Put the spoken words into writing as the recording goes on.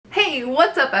Hey,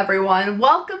 what's up everyone?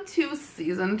 Welcome to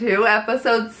season 2,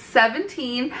 episode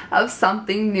 17 of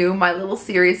Something New, my little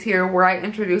series here where I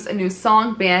introduce a new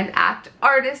song, band, act,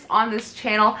 artist on this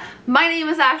channel. My name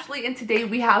is Ashley and today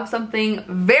we have something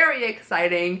very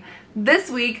exciting. This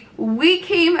week, We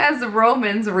Came as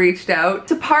Romans reached out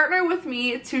to partner with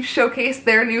me to showcase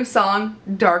their new song,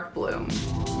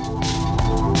 Darkbloom.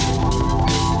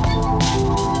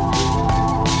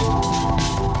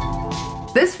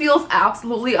 This feels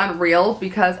absolutely unreal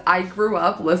because I grew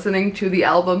up listening to the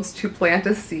albums To Plant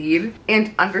a Seed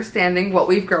and Understanding What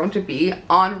We've Grown to Be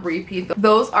on repeat.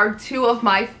 Those are two of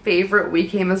my favorite We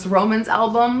Came as Romans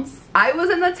albums. I was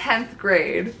in the 10th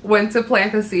grade when To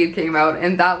Plant a Seed came out,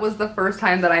 and that was the first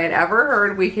time that I had ever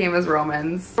heard We Came as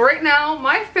Romans. Right now,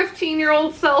 my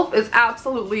 15-year-old self is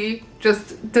absolutely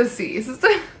just deceased.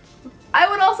 I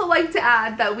would also like to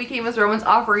add that We Came as Romans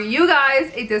offer you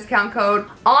guys a discount code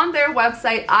on their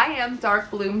website,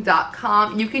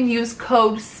 iamdarkbloom.com. You can use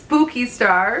code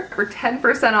SPOOKYSTAR for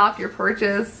 10% off your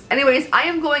purchase. Anyways, I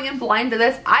am going in blind to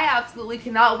this. I absolutely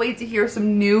cannot wait to hear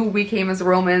some new We Came as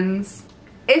Romans.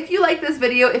 If you like this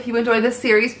video, if you enjoy this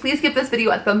series, please give this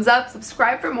video a thumbs up,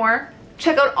 subscribe for more.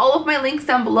 Check out all of my links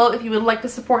down below if you would like to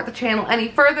support the channel any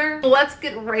further. Let's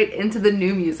get right into the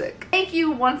new music. Thank you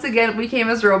once again, We Came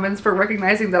as Romans, for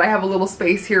recognizing that I have a little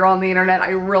space here on the internet. I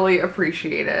really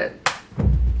appreciate it.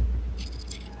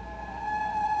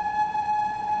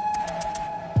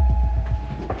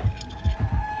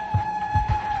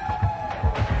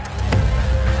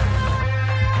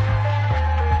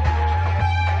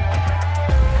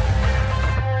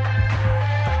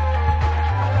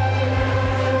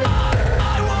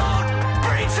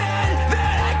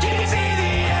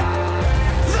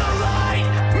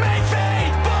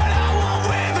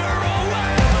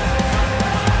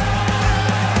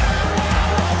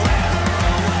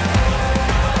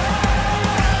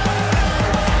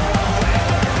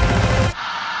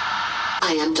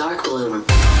 I am Darkbloom.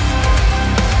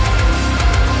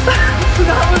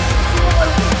 That was cool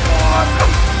as fuck.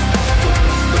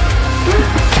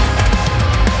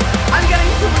 I'm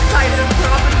getting too excited. I'm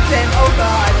dropping shit. Oh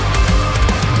god.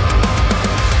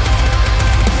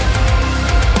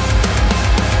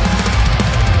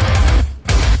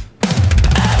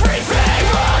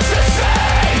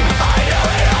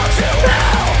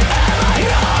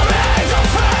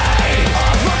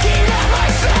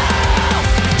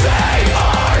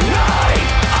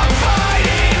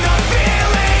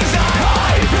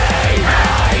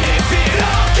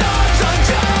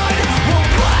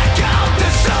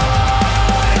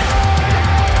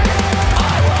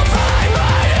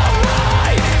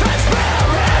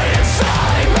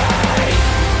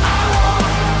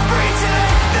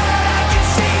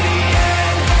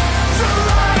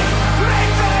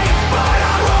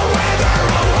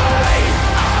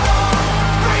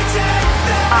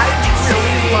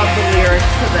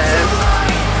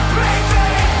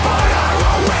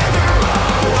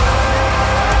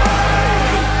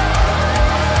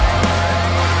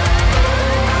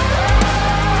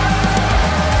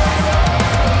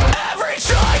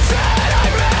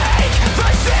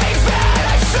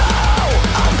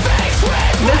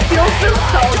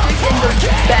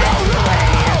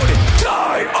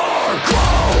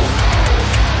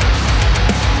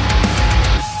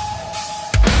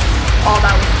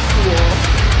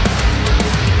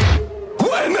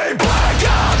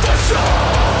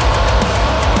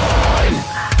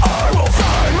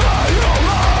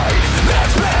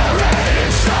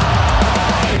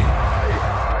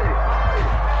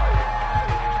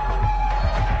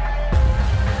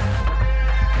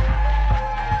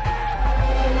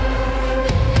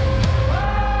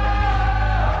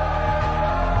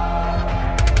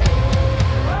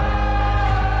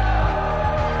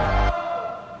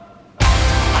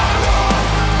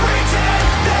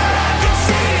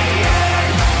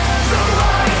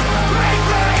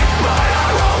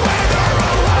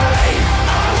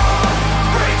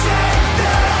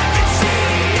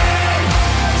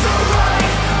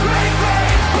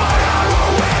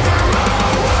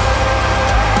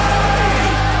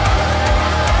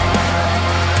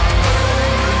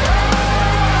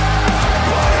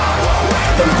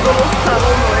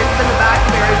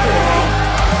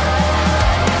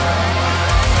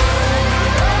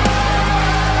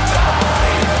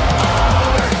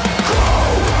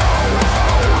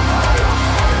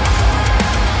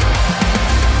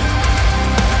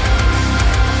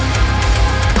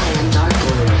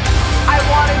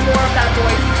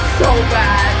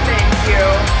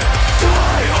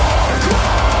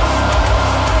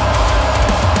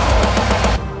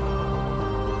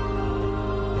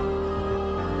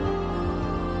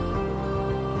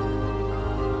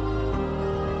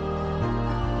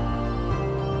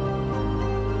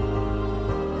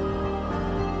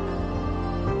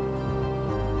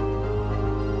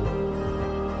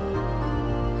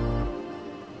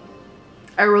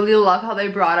 I really love how they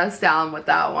brought us down with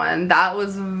that one. That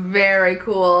was very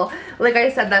cool. Like I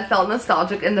said, that felt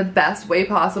nostalgic in the best way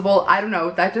possible. I don't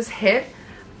know, that just hit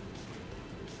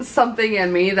something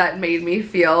in me that made me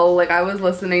feel like I was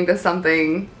listening to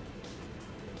something,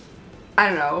 I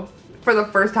don't know, for the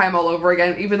first time all over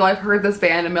again. Even though I've heard this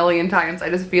band a million times,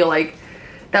 I just feel like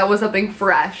that was something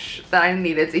fresh that I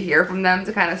needed to hear from them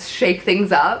to kind of shake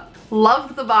things up.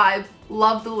 Loved the vibe,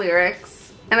 loved the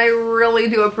lyrics, and I really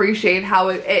do appreciate how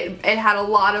it had a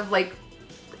lot of like,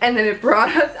 and then it brought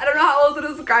us, I don't know how else to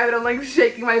describe it, I'm like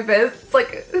shaking my fists,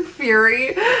 like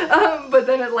fury, but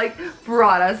then it like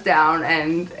brought us down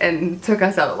and took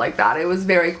us out like that. It was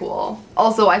very cool.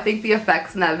 Also, I think the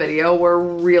effects in that video were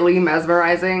really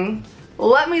mesmerizing.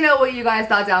 Let me know what you guys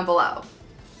thought down below.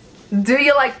 Do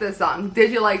you like this song?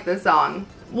 Did you like this song?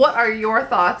 What are your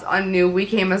thoughts on new We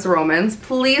Came as Romans?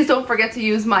 Please don't forget to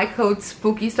use my code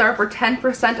SPOOKYSTAR for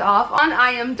 10% off on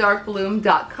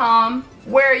IamDarkbloom.com,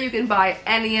 where you can buy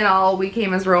any and all We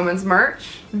Came as Romans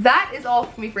merch. That is all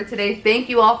for me for today. Thank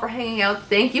you all for hanging out.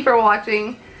 Thank you for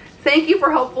watching. Thank you for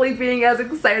hopefully being as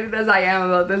excited as I am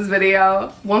about this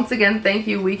video. Once again, thank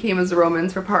you We Came as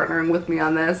Romans for partnering with me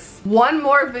on this. One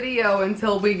more video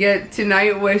until we get to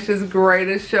Nightwish's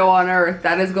greatest show on earth.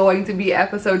 That is going to be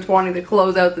episode 20 to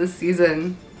close out this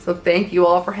season. So thank you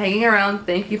all for hanging around.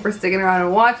 Thank you for sticking around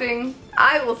and watching.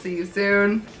 I will see you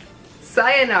soon.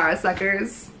 Sayonara,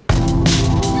 suckers.